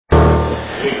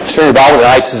Turn your Bible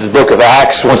tonight to the book of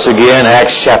Acts once again,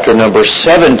 Acts chapter number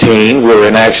 17. We're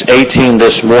in Acts 18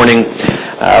 this morning.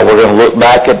 We're going to look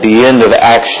back at the end of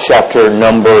Acts chapter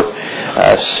number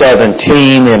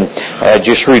 17 and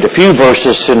just read a few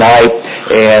verses tonight.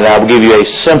 And I'll give you a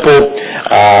simple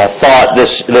thought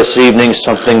this evening,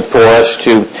 something for us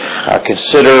to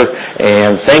consider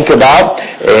and think about.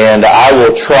 And I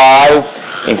will try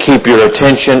and keep your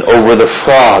attention over the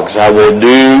frogs. I will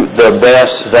do the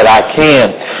best that I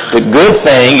can. The good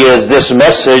thing is this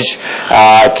message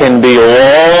can be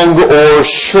long or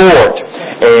short.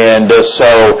 And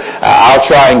so I'll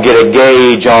try and get a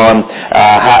gauge on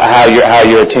how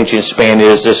your attention span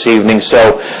is this evening.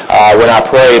 So when I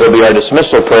pray, it'll be our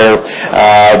dismissal prayer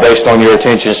based on your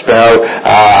attention span.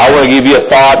 I want to give you a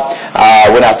thought.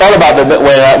 When I thought about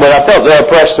when I felt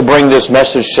pressed to bring this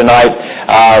message tonight,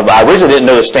 I originally didn't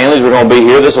know the Stanleys were going to be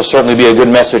here. This will certainly be a good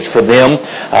message for them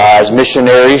as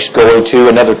missionaries going to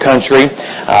another country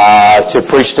to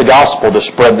preach the gospel, to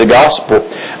spread the gospel.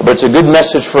 But it's a good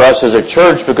message for us as a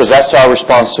church, because that's our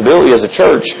responsibility as a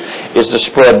church, is to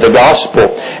spread the gospel.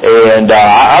 And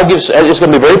it's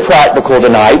going to be very practical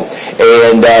tonight,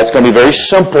 and it's going to be very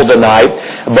simple tonight.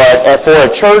 But for a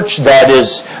church that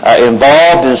is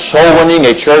involved in soul winning,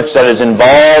 a church that is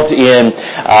involved in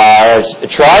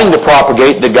trying to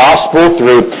propagate the gospel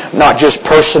through not just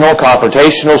personal,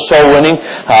 confrontational soul winning,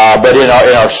 but in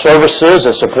our services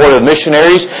and support of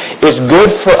missionaries, it's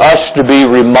good for us to be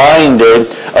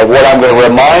reminded of what I'm going to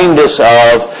remind us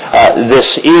of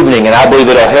this evening. And I believe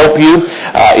it'll help you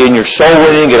in your soul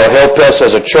winning. It'll help us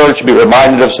as a church be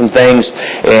reminded of some things.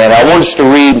 And I want us to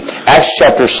read Acts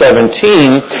chapter 17,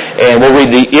 and we'll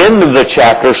read the end of the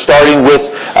chapter, starting with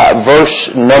verse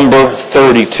number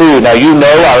 32. Now, you know,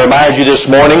 I remind you this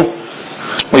morning,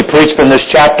 we preached from this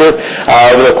chapter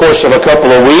over the course of a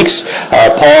couple of weeks.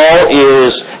 Paul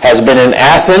has been in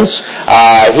Athens.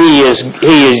 He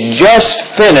is just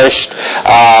finished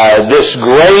this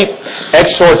great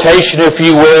exhortation, if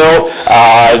you will,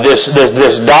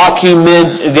 this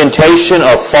documentation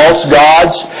of false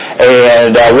gods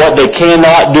and what they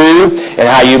cannot do, and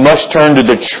how you must turn to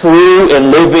the true and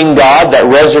living God, that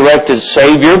resurrected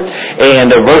Savior.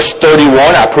 And verse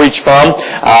 31 I preached from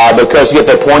because he hath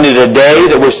appointed a day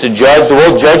that was to judge the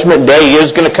world. Judgment day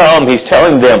is going to come, he's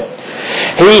telling them.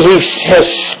 He has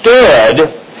stood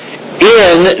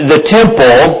in the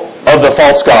temple of the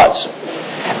false gods.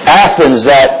 Athens,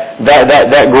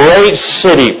 that great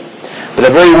city, but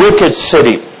a very wicked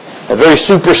city, a very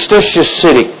superstitious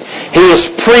city. He has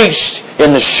preached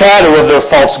in the shadow of their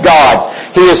false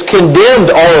god. He has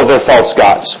condemned all of their false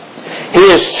gods. He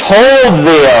has told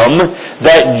them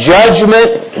that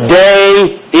judgment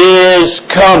day is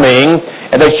coming,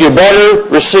 and that you better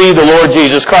receive the Lord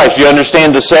Jesus Christ. You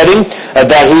understand the setting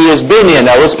that he has been in.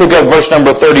 Now let's pick up verse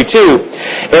number 32.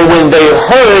 And when they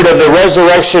heard of the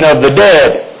resurrection of the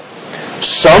dead,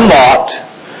 some mocked,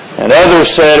 and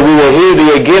others said, we will hear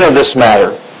thee again of this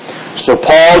matter. So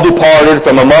Paul departed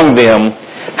from among them,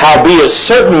 howbeit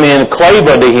certain men clave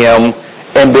unto him,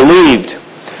 and believed,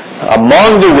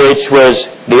 among the which was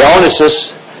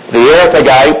Dionysius the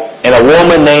Areopagite, and a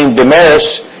woman named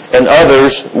Damaris, and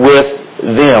others with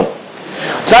them.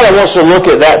 Tonight I want us to look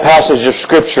at that passage of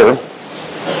Scripture,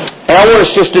 and I want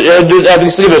us just to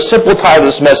give a simple title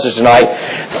of this message tonight: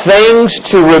 Things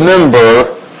to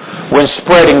Remember when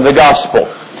Spreading the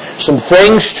Gospel. Some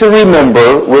things to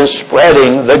remember when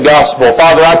spreading the gospel.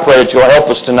 Father, I pray that you'll help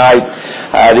us tonight.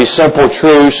 These simple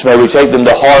truths, may we take them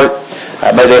to heart.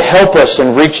 May they help us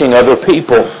in reaching other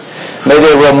people. May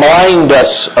they remind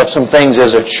us of some things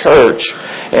as a church.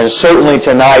 And certainly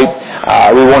tonight,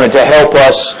 we wanted to help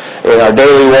us in our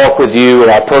daily walk with you, in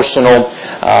our personal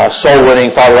soul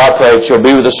winning. Father, I pray that you'll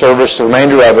be with the service, the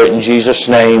remainder of it, in Jesus'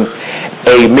 name.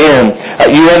 Amen.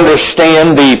 You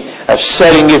understand the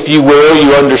setting, if you will.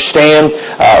 You understand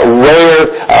where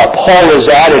Paul is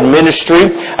at in ministry.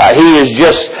 He has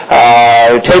just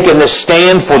taken the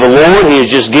stand for the Lord. He has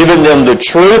just given them the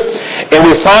truth. And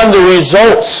we find the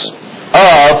results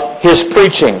of his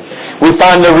preaching. We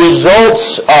find the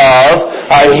results of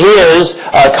his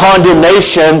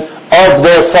condemnation of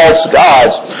their false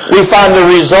gods. We find the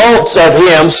results of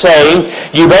him saying,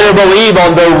 you better believe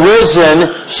on the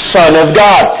risen Son of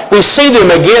God. We see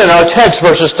them again in our text,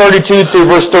 verses 32 through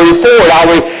verse 34. I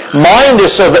remind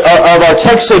us of our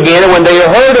text again. And when they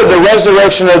heard of the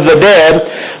resurrection of the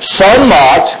dead, some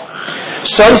mocked,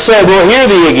 some said, we'll hear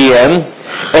thee again.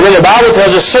 And then the Bible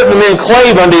tells us certain men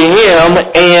clave unto him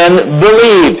and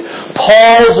believed.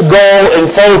 Paul's goal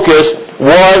and focus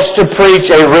was to preach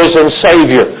a risen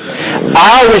Savior.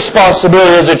 Our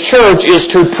responsibility as a church is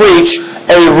to preach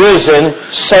a risen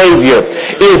Savior.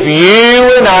 If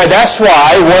you and that's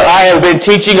why what I have been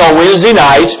teaching on Wednesday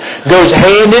nights goes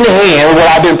hand in hand with what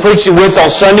I've been preaching with on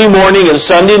Sunday morning and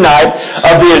Sunday night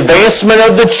of the advancement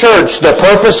of the church, the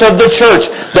purpose of the church,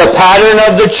 the pattern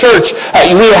of the church.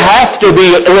 We have to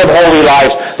live holy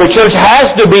lives. The church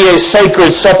has to be a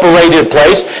sacred, separated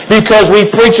place because we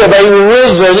preach of a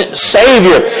risen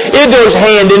Savior. It goes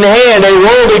hand in hand. A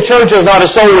worldly church is not a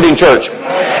soul-winning church.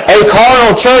 A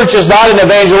carnal church is not an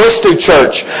evangelistic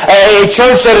church. A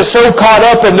church that is so caught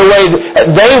up in the way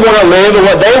they want to live and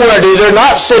what they want to do, they're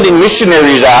not sending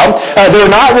missionaries out. They're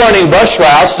not running bus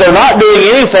routes. They're not doing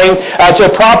anything to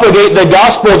propagate the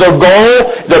gospel. The goal,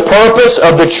 the purpose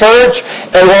of the church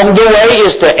along the way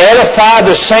is to edify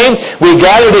the saints. We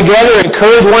gather together,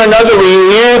 encourage one another.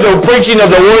 We hear the preaching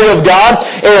of the Word of God.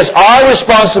 And it's our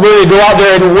responsibility to go out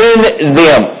there and win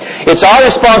them. It's our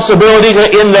responsibility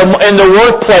in the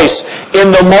workplace,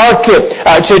 in the market,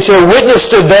 to witness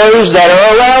to those that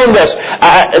are around us.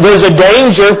 There's a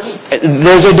danger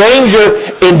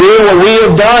in doing what we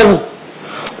have done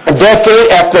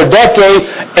decade after decade,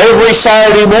 every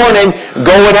Saturday morning,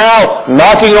 going out,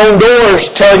 knocking on doors,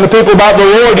 telling the people about the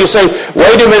Lord. You say,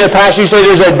 wait a minute, Pastor, you say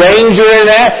there's a danger in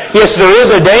that? Yes, there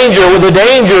is a danger. Well, the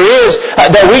danger is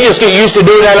that we just get used to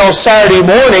doing that on Saturday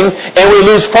morning, and we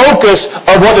lose focus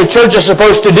of what the church is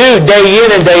supposed to do day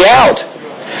in and day out.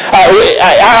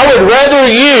 I would rather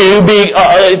you be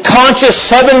conscious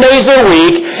 7 days a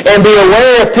week and be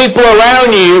aware of people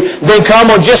around you than come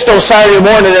just on Saturday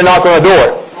morning and knock on a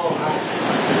door.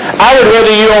 I would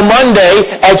rather you on Monday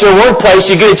at your workplace,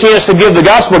 you get a chance to give the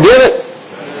gospel, give it.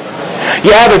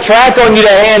 You have a tract on you to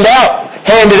hand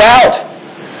it out.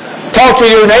 Talk to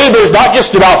your neighbors, not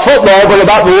just about football, but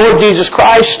about the Lord Jesus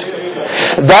Christ.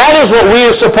 That is what we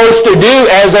are supposed to do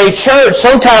as a church.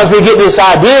 Sometimes we get this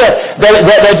idea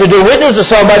that to do witness to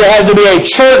somebody has to be a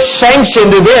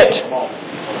church-sanctioned event.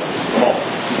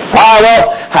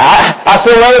 I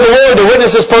feel led of the Lord to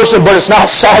witness this person, but it's not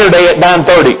Saturday at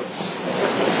 9:30.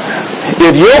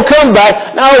 If you'll come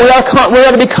back, no, we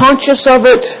have to be conscious of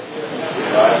it.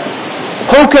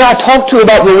 Who can I talk to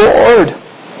about the Lord?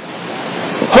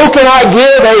 Who can I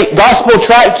give a gospel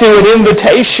tract to, an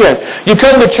invitation? You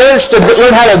come to church to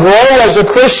learn how to grow as a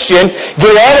Christian,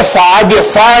 get edified, get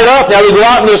fired up. Now we go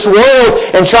out in this world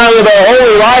and try to live a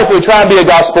holy life. We try to be a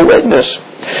gospel witness.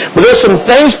 But there's some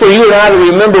things for you and I to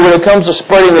remember when it comes to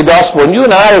spreading the gospel. And you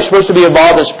and I are supposed to be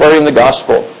involved in spreading the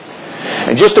gospel.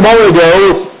 And just a moment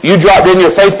ago, you dropped in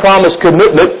your faith promise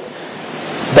commitment,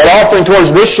 that offering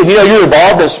towards mission. You know you're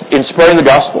involved in spreading the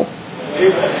gospel.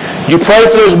 You pray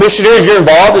for those missionaries, you're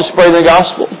involved in spreading the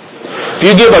gospel. If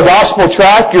you give a gospel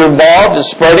tract, you're involved in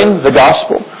spreading the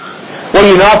gospel. When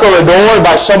you knock on the door and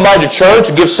invite somebody to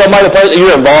church, give somebody a place,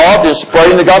 you're involved in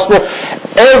spreading the gospel.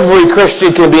 Every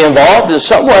Christian can be involved in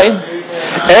some way.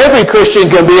 Every Christian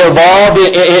can be involved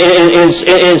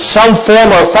in some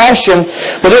form or fashion.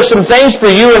 But there's some things for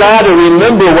you and I to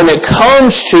remember when it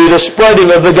comes to the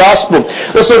spreading of the gospel.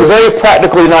 Let's look very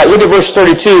practically tonight. Look at verse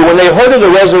 32. When they heard of the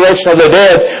resurrection of the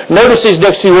dead, notice these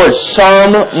next two words.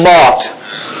 Some mocked.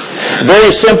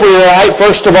 Very simply tonight,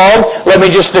 first of all, let me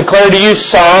just declare to you,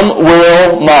 some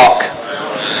will mock.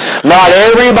 Not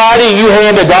everybody you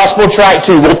hand a gospel tract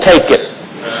to will take it.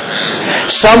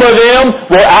 Some of them,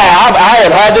 I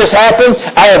have had this happen.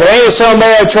 I have handed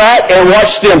somebody a tract and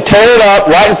watched them tear it up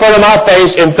right in front of my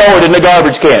face and throw it in the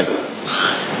garbage can.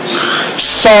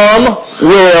 Some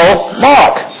will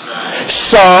mock.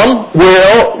 Some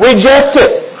will reject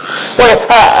it. Well,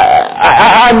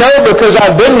 I know because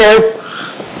I've been there.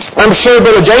 I'm sure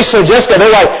Brother Jason and Jessica,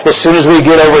 they're like, as soon as we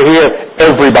get over here,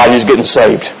 everybody's getting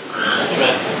saved.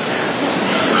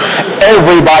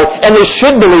 Everybody. And they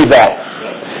should believe that.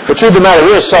 The truth of the matter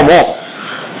is, some won't.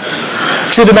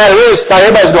 The truth of the matter is, not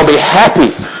everybody's going to be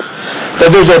happy that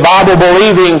there's a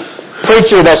Bible-believing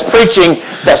preacher that's preaching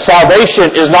that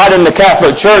salvation is not in the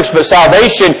Catholic Church, but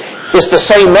salvation is the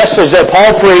same message that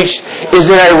Paul preached, is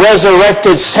in a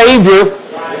resurrected Savior.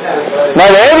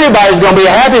 Not everybody's going to be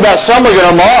happy about it. Some are going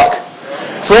to mock.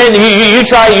 Friend,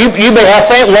 you may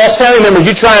have lost family members.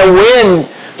 You try and win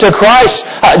to Christ.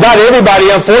 Not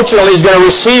everybody, unfortunately, is going to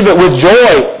receive it with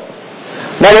joy.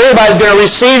 Not everybody's going to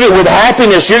receive it with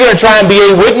happiness. You're going to try and be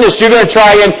a witness. You're going to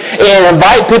try and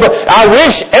invite people. I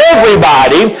wish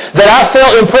everybody that I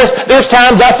felt impressed. There's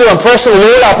times I feel impressed with the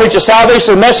Lord. I preach a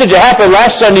salvation message. It happened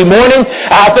last Sunday morning.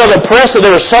 I felt impressed that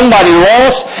there was somebody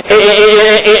lost.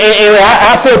 And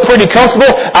I feel pretty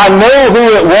comfortable. I know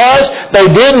who it was. They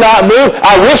did not move.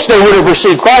 I wish they would have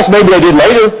received Christ. Maybe they did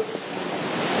later.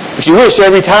 But you wish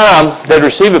every time they'd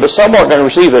receive it, but some aren't going to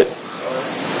receive it.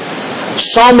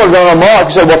 Some are going to mock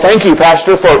and say, well, thank you,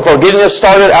 Pastor, for getting us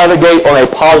started out of the gate on a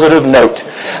positive note.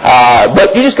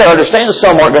 But you just got to understand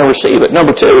some aren't going to receive it.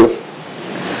 Number two,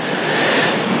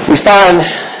 we find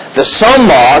that some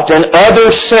mocked and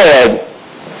others said,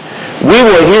 we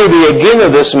will hear thee again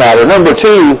of this matter. Number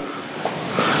two,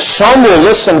 some will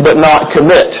listen but not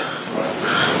commit.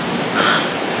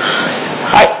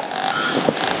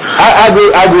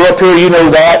 I grew up here, you know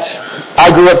that. I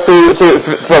grew up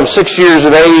from 6 years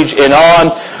of age and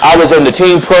on. I was in the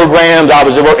teen programs. I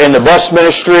was in the bus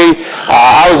ministry.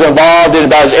 I was involved in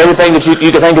about everything that you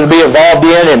could think of to be involved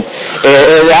in. And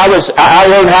I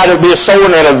learned how to be a soul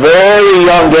winner at a very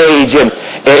young age. And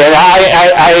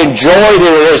I enjoyed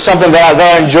it. It's something that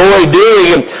I enjoyed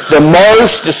doing. And the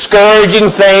most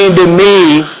discouraging thing to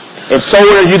me, and so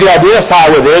as you can identify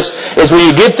with this, is when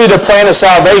you get through the plan of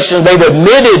salvation, they've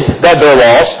admitted that they're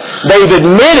lost. They've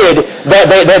admitted that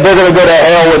they're going to go to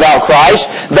hell without Christ.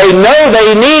 They know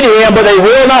they need Him, but they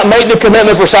will not make the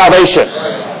commitment for salvation.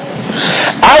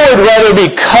 I would rather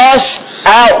be cussed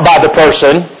out by the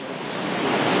person.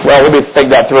 Well, let me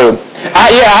think that through.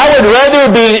 I would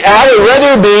rather be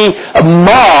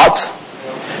mocked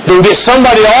than get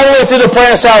somebody all the way through the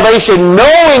plan of salvation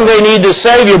knowing they need the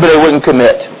Savior, but they wouldn't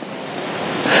commit.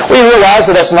 We realize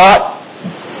that that's not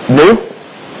new.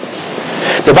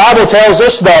 The Bible tells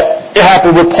us that it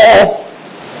happened with Paul.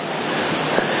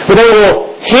 But they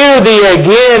will hear thee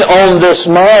again on this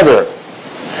matter.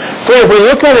 Friend, if we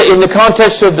look at it in the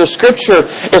context of the Scripture,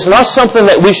 it's not something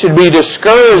that we should be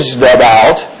discouraged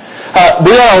about.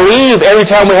 We ought to leave every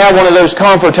time we have one of those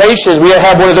confrontations. We ought to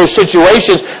have one of those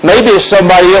situations. Maybe it's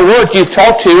somebody at work you've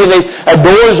talked to and a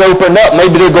door's opened up.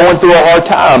 Maybe they're going through a hard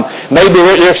time. Maybe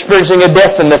they're experiencing a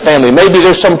death in the family. Maybe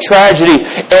there's some tragedy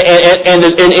and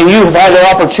you've had an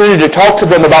opportunity to talk to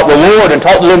them about the Lord and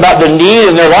talk to them about the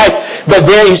need in their life. But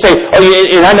then you say,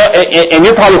 and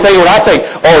you're probably thinking what I think,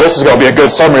 this is going to be a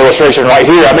good summer illustration right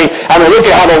here. I mean, look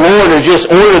at how the Lord has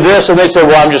just ordered this, and they say,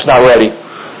 well, I'm just not ready.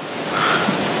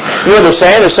 You know what they're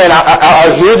saying? They're saying,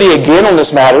 I'll hear thee again on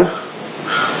this matter.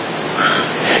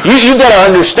 You've got to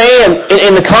understand,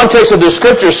 in the context of the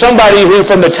Scripture, somebody who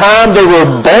from the time they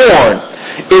were born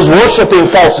is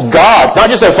worshiping false gods. Not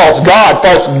just a false god,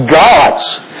 false gods.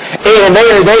 And they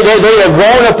have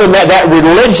grown up in that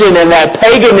religion and that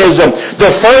paganism.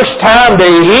 The first time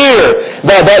they hear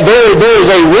that there is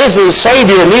a risen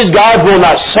Savior and these gods will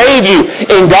not save you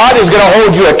and God is going to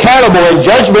hold you accountable and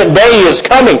Judgment Day is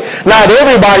coming. Not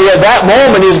everybody at that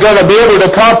moment is going to be able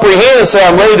to comprehend and say,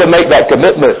 I'm ready to make that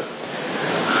commitment.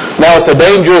 Now it's a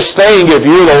dangerous thing if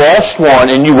you're the lost one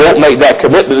and you won't make that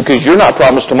commitment because you're not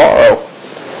promised tomorrow.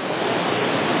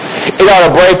 It ought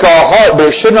to break our heart, but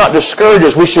it should not discourage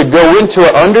us. We should go into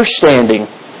it understanding.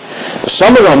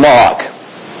 Some are going to mock.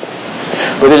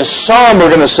 But then some are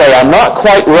going to say, I'm not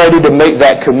quite ready to make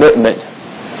that commitment.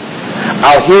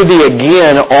 I'll hear thee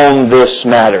again on this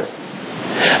matter.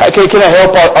 Okay, can I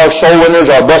help our soul winners,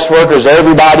 our bus workers,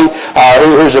 everybody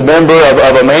who's a member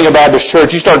of Emmanuel Baptist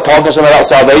Church? You start talking to them about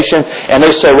salvation, and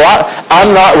they say, well, I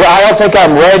don't think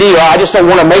I'm ready, or I just don't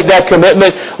want to make that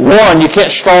commitment. One, you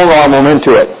can't strong arm them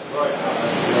into it.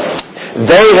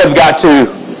 They have got to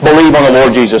believe on the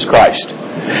Lord Jesus Christ.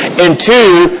 And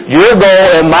two, your goal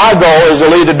and my goal is to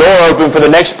leave the door open for the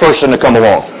next person to come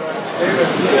along.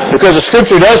 Because the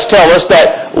Scripture does tell us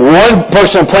that one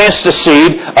person plants the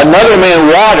seed, another man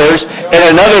waters,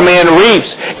 and another man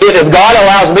reaps. If God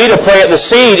allows me to plant the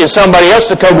seed and somebody else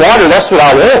to come water, that's what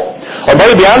I want. Or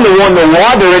maybe I'm the one to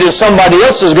water it and somebody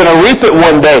else is going to reap it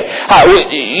one day.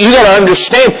 You got to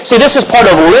understand. See, this is part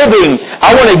of living.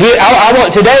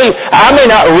 Today, I may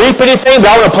not reap anything,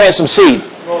 but I want to plant some seed.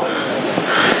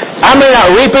 I may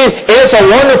not reap it. It's a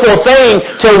wonderful thing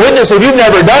to witness. If you've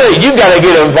never done it, you've got to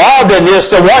get involved in this,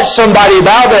 to watch somebody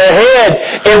bow their head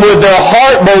and with their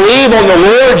heart believe on the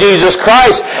Lord Jesus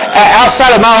Christ.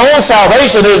 Outside of my own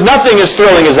salvation, there's nothing as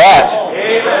thrilling as that.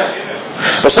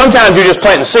 But sometimes you're just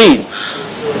planting seed.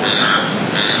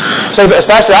 So,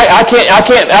 Pastor, I can't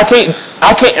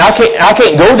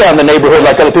go down the neighborhood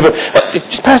like other people.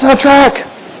 Just pass out a track.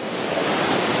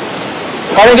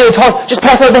 I didn't get to talk. Just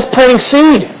pass out. That's planting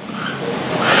seed.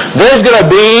 There's going to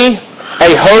be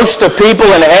a host of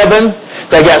people in heaven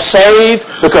that got saved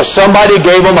because somebody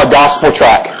gave them a gospel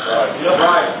tract.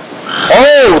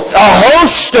 Oh, a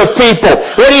host of people.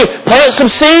 Plant some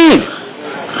seed.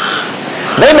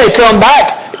 They may come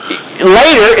back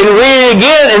later and read it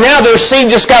again, and now their seed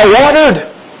just got watered.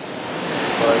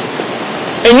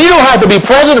 And you don't have to be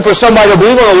present for somebody to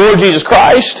believe on the Lord Jesus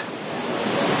Christ.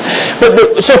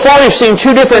 But so far we've seen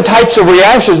two different types of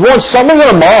reactions. One, some are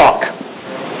going to mock.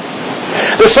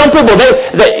 There's some people,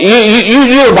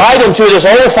 you invite them to this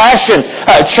old-fashioned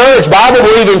church,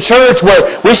 Bible-believing church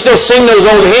where we still sing those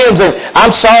old hymns, and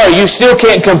I'm sorry, you still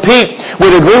can't compete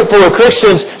with a group full of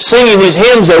Christians singing these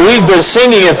hymns that we've been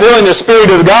singing and feeling the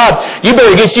Spirit of God. You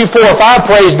better get you 4 or 5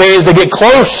 praise bands to get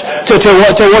close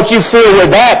to what you feel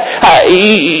with that.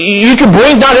 You can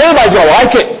bring, not everybody's going to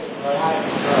like it.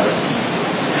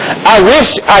 I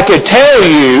wish I could tell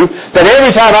you that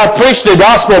every time I preached the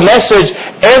gospel message,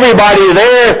 everybody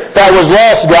there that was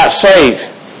lost got saved.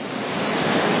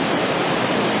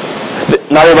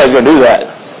 Not everybody's going to do that.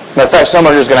 Matter of fact, some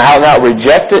are just going to out and out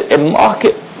reject it and mock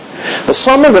it. But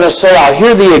some are going to say, I'll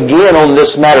hear thee again on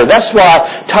this matter. That's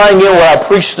why, tying in what I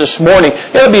preached this morning,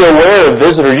 you got to be aware of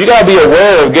visitors. You got to be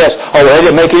aware of guests. Oh, they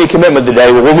didn't make any commitment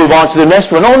today. Well, we'll move on to the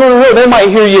next one. No. They might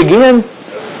hear you again.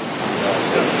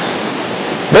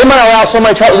 They might allow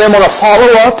somebody to talk to them on a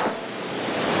follow-up.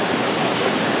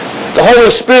 The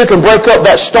Holy Spirit can break up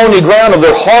that stony ground of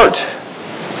their heart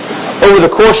over the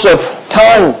course of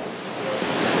time.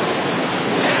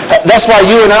 That's why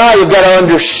you and I have got to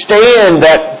understand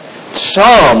that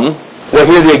some, well,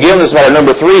 here again, this is matter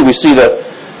number 3, we see the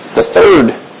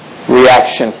third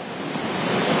reaction.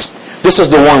 This is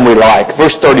the one we like.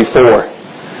 Verse 34.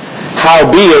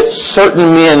 Howbeit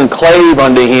certain men clave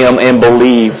unto him and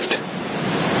believed.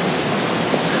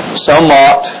 Some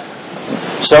mocked.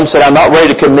 Some said, I'm not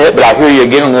ready to commit, but I hear you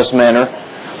again in this manner.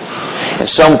 And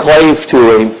some clave to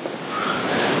him.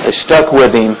 They stuck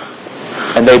with him.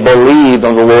 And they believed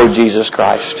on the Lord Jesus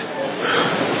Christ.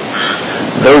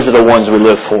 Those are the ones we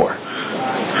live for.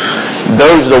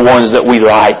 Those are the ones that we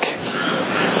like.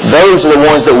 Those are the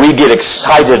ones that we get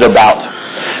excited about.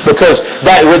 Because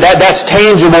that's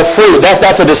tangible fruit.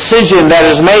 That's a decision that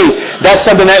is made. That's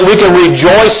something that we can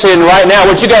rejoice in right now.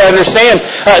 What you got to understand,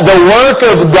 the work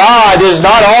of God is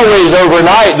not always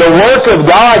overnight. The work of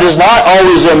God is not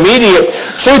always immediate.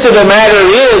 Truth of the matter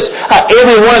is,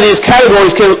 every one of these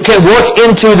categories can work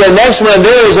into the next one.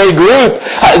 There is a group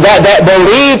that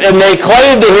believed and they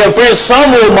claimed to Him. Friends,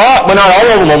 some will mock, but not all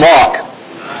of them will mock.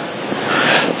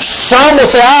 Some will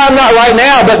say, I'm not right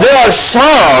now, but there are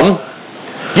some.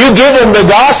 You give them the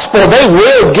gospel, they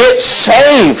will get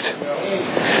saved.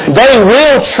 They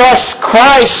will trust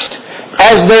Christ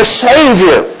as their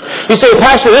Savior. You say,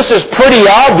 Pastor, this is pretty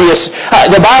obvious.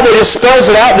 The Bible just spells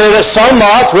it out there that some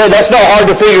mocked. Well, that's not hard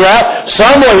to figure out.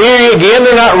 Some will hear you again.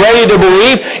 They're not ready to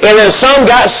believe. And then some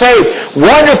got saved.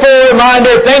 Wonderful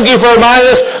reminder. Thank you for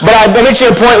reminding us. But I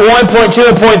mentioned in point 1, point 2,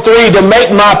 and point 3 to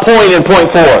make my point in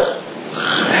point 4.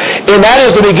 And that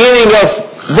is the beginning of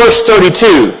verse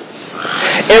 32.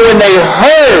 And when they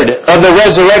heard of the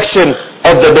resurrection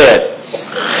of the dead.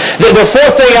 The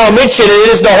fourth thing I'll mention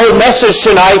is the whole message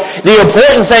tonight. The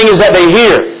important thing is that they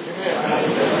hear.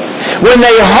 When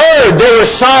they heard, there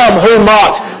were some who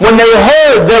mocked. When they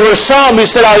heard, there were some who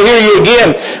said, I'll hear you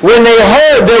again. When they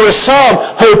heard, there were some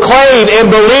who claimed and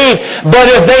believed. But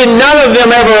if none of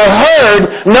them ever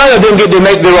heard, none of them get to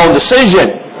make their own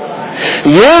decision.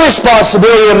 Your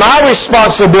responsibility and my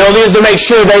responsibility is to make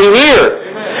sure they hear.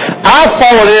 I've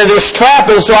fallen into this trap,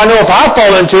 and so I know if I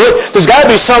fall into it, there's got to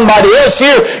be somebody else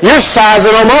here. You're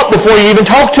sizing them up before you even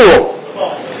talk to them.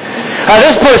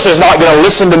 This person's not going to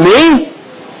listen to me.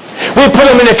 We put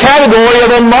them in the category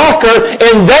of a mocker,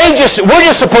 and we're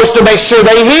just supposed to make sure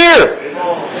they hear.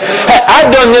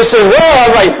 I've done this as well.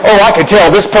 I'm like, I can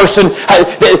tell this person.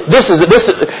 This is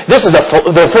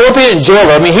the Philippian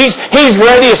jailer. I mean, he's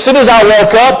ready. As soon as I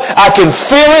walk up, I can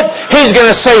feel it. He's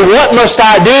going to say, "What must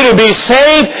I do to be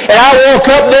saved?" And I walk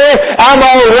up there. I'm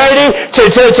all ready to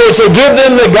give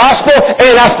them the gospel.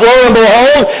 And lo and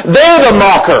behold, they're the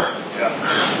mocker.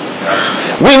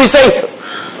 We say,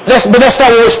 but that's not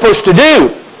what we're supposed to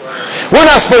do. We're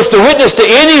not supposed to witness to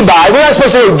anybody. We're not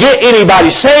supposed to get anybody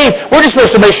saved. We're just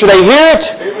supposed to make sure they hear it.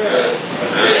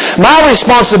 Amen. My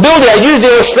responsibility, I used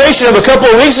the illustration of a couple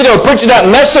of weeks ago preaching that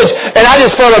message, and I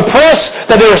just felt impressed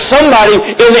that there was somebody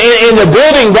in the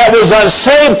building that was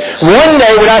unsaved. One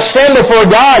day when I stand before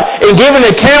God and give an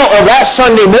account of that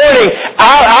Sunday morning,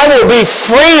 I will be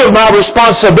free of my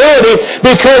responsibility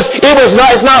because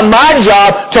it's not my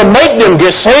job to make them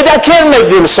get saved. I can't make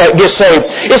them get saved.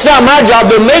 It's not my job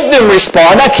to make them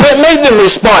respond. I can't make them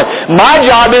respond. My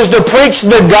job is to preach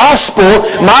the gospel.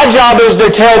 My job is to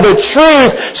tell the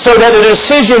truth so that a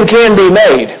decision can be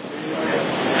made.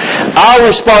 Our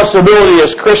responsibility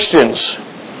as Christians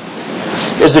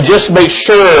is to just make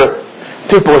sure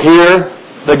people hear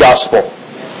the gospel.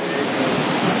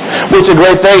 It's a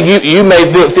great thing. You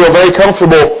may feel very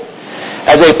comfortable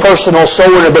as a personal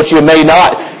soul winner, but you may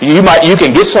not. You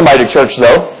can get somebody to church,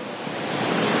 though.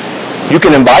 You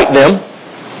can invite them.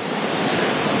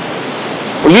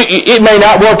 It may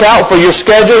not work out for your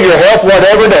schedule, your health,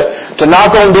 whatever, to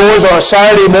knock on doors on a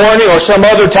Saturday morning or some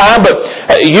other time, but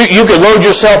you can load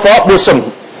yourself up with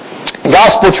some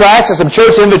gospel tracts and some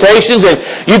church invitations, and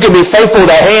you can be faithful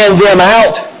to hand them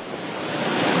out.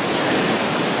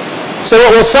 So,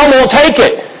 well, some won't take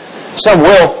it. Some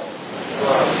will.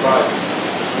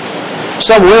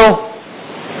 Some will.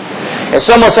 And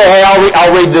some will say, hey,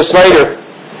 I'll read this later.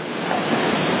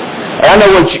 And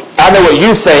I know what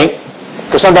you think,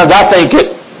 because sometimes I think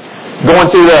it going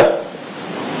through the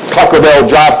Taco Bell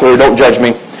drive-thru. Don't judge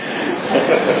me.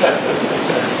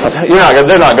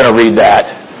 They're not going to read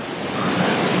that.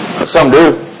 But some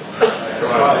do.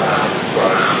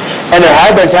 And there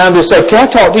have been times they say, can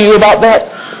I talk to you about that?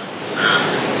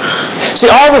 See,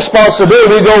 our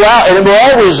responsibility, we go out and we're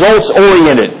all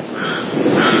results-oriented.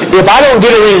 If I don't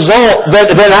get a result,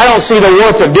 then I don't see the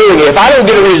worth of doing it. If I don't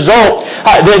get a result,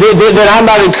 then I'm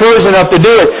not encouraged enough to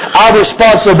do it. Our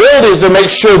responsibility is to make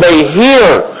sure they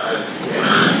hear.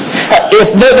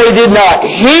 If they did not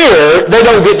hear, they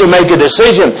don't get to make a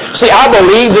decision. See, I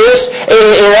believe this,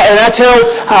 and I tell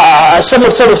some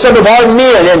of our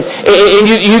men, and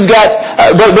you've got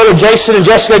Brother Jason and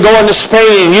Jessica going to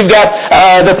Spain, and you've got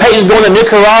the Paytons going to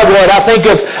Nicaragua, and I think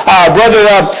of Brother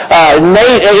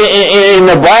Nate in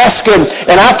Nebraska,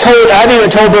 and I've even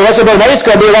told Brother Nate's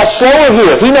going to be a lot slower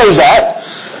here. He knows that.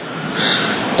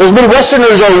 Those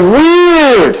Midwesterners are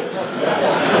weird.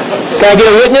 Can I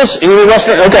get a witness?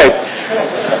 Okay.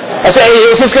 I say,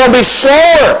 it's just going to be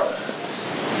slower.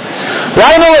 But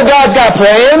I know what God's got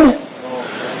planned.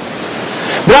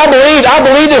 But I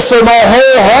believe this with my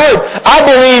whole heart. I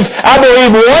believe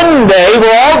one day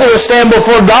we're all going to stand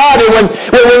before God, and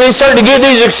when we start to give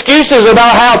these excuses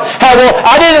about how well,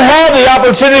 I didn't have the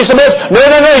opportunity to this. No,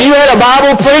 you had a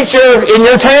Bible preacher in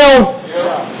your town.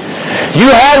 You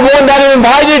had one that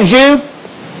invited you.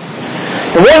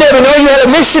 And we'll never know you had a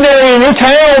missionary in your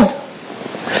town.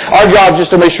 Our job is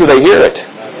just to make sure they hear it.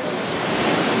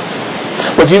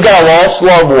 But if you've got a lost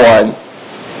loved one,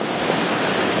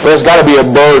 there's got to be a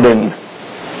burden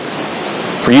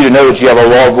for you to know that you have a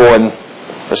loved one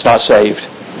that's not saved.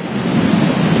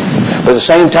 But at the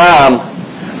same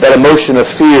time, that emotion of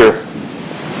fear.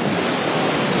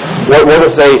 What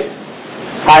if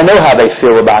I know how they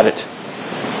feel about it.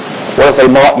 What if they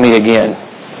mock me again?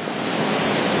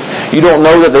 You don't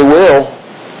know that they will.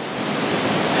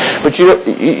 But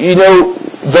you know,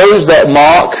 those that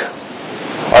mock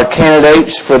are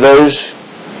candidates for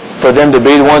them to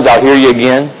be the ones, I'll hear you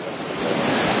again.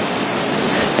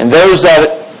 And those that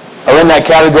are in that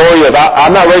category of,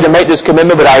 I'm not ready to make this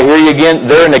commitment, but I hear you again,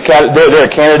 they're a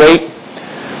candidate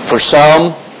for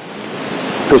some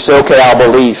who say, okay, I'll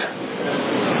believe.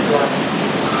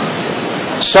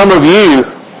 Some of you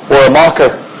were a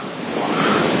mocker.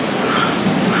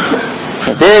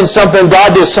 Then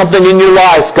God did something in your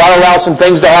life. God allowed some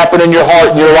things to happen in your heart,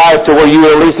 in your life, to where you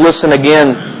would at least listen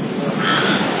again.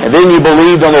 And then you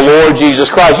believed on the Lord Jesus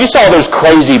Christ. You saw those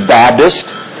crazy Baptists.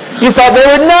 You thought they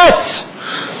were nuts.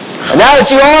 And now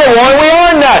that you are one, we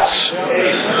are nuts.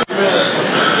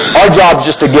 Our job's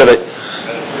just to give it.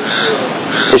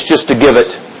 It's just to give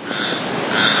it.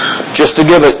 Just to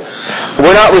give it.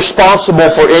 We're not responsible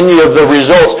for any of the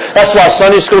results. That's why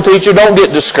Sunday school teacher, don't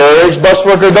get discouraged. Bus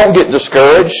worker, don't get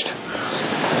discouraged.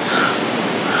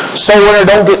 Soul winner,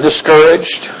 don't get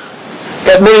discouraged.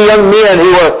 Got many young men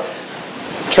who are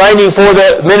training for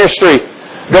the ministry.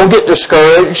 Don't get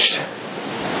discouraged.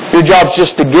 Your job's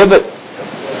just to give it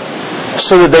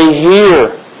so that they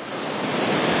hear.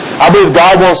 I believe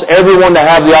God wants everyone to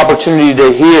have the opportunity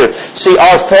to hear. See,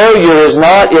 our failure is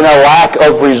not in a lack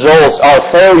of results. Our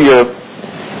failure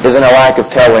is in a lack of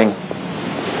telling.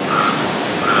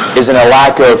 Is in a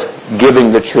lack of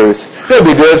giving the truth. It would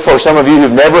be good for some of you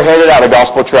who've never handed out a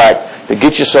gospel tract to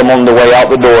get you some on the way out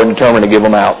the door and determined to give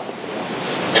them out.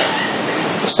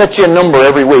 Set you a number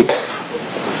every week.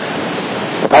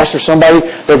 Pastor, somebody,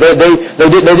 they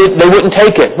wouldn't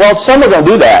take it. Well, some are going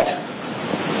to do that.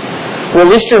 Well,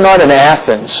 at least you're not in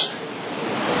Athens,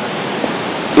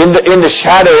 in the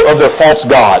shadow of their false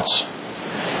gods,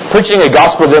 preaching a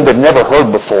gospel to them they've never heard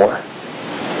before,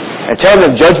 and telling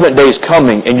them judgment day is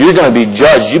coming, and you're going to be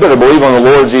judged. You better believe on the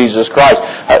Lord Jesus Christ.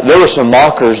 There were some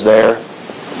mockers there.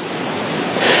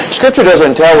 Scripture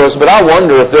doesn't tell us, but I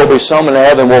wonder if there'll be some in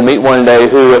heaven we'll meet one day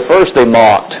who at first they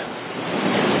mocked.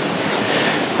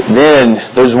 Then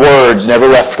those words never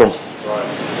left them.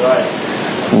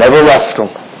 Never left them.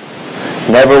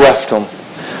 Never left them.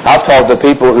 I've talked to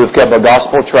people who've kept a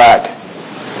gospel tract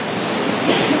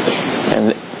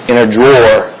in a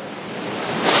drawer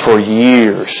for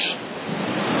years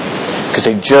because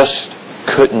they just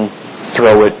couldn't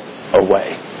throw it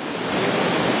away.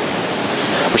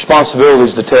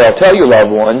 Responsibilities to tell. Tell your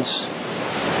loved ones.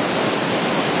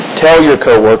 Tell your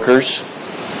co-workers.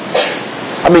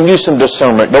 Use some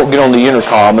discernment. Don't get on the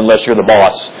intercom unless you're the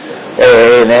boss.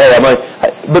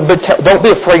 But don't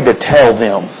be afraid to tell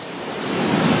them.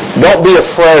 Don't be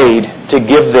afraid to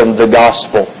give them the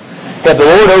gospel. If the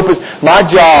Lord opens, my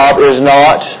job is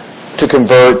not to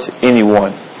convert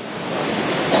anyone.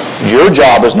 Your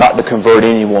job is not to convert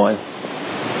anyone.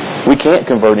 We can't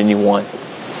convert anyone.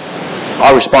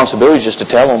 Our responsibility is just to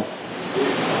tell them.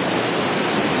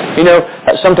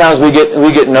 Sometimes we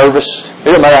get nervous. It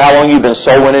doesn't matter how long you've been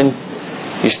soul winning.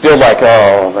 You're still like,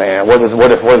 oh man, what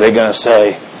are they going to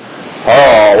say?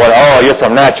 Oh, you're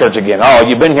from that church again. Oh,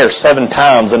 you've been here 7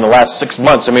 times in the last 6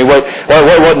 months. What in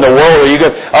the world are you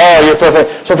going? Oh, you're from.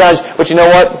 Sometimes, but you know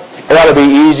what? It ought to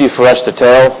be easy for us to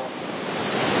tell.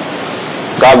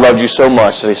 God loved you so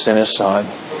much that He sent His Son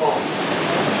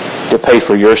to pay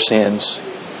for your sins,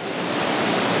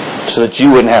 so that you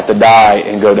wouldn't have to die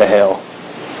and go to hell.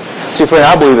 See, friend,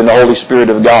 I believe in the Holy Spirit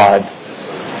of God.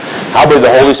 I believe the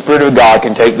Holy Spirit of God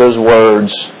can take those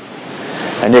words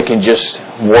and it can just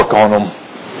work on them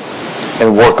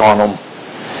and work on them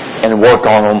and work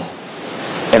on them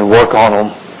and work on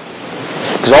them.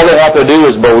 Because all they have to do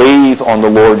is believe on the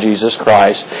Lord Jesus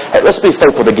Christ. Hey, let's be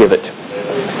faithful to give it.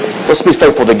 Let's be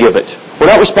faithful to give it. We're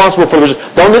not responsible for this.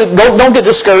 Don't get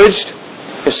discouraged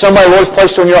if somebody the Lord's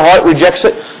placed on your heart rejects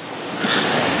it.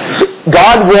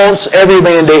 God wants every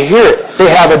man to hear it. They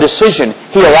have a decision.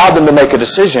 He allowed them to make a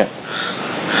decision.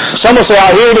 Some will say,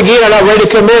 I'll hear it again, I'm not ready to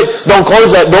commit. Don't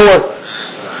close that door.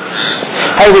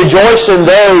 I rejoice in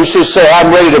those who say,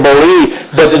 I'm ready to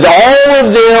believe. But all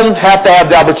of them have to have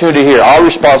the opportunity to hear. Our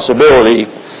responsibility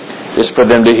is for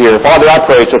them to hear. Father, I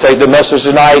pray to take the message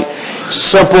tonight.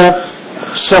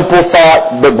 Simple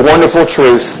thought, but wonderful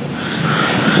truth.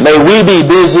 May we be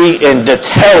busy in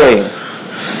detailing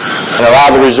and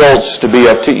allow the results to be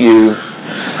up to you.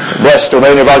 Bless the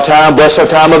remainder of our time. Bless our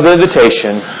time of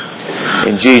invitation.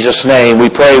 In Jesus' name we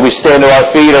pray. We stand to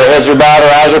our feet. Our heads are bowed. Our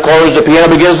eyes are closed. The piano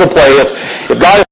begins to play. If God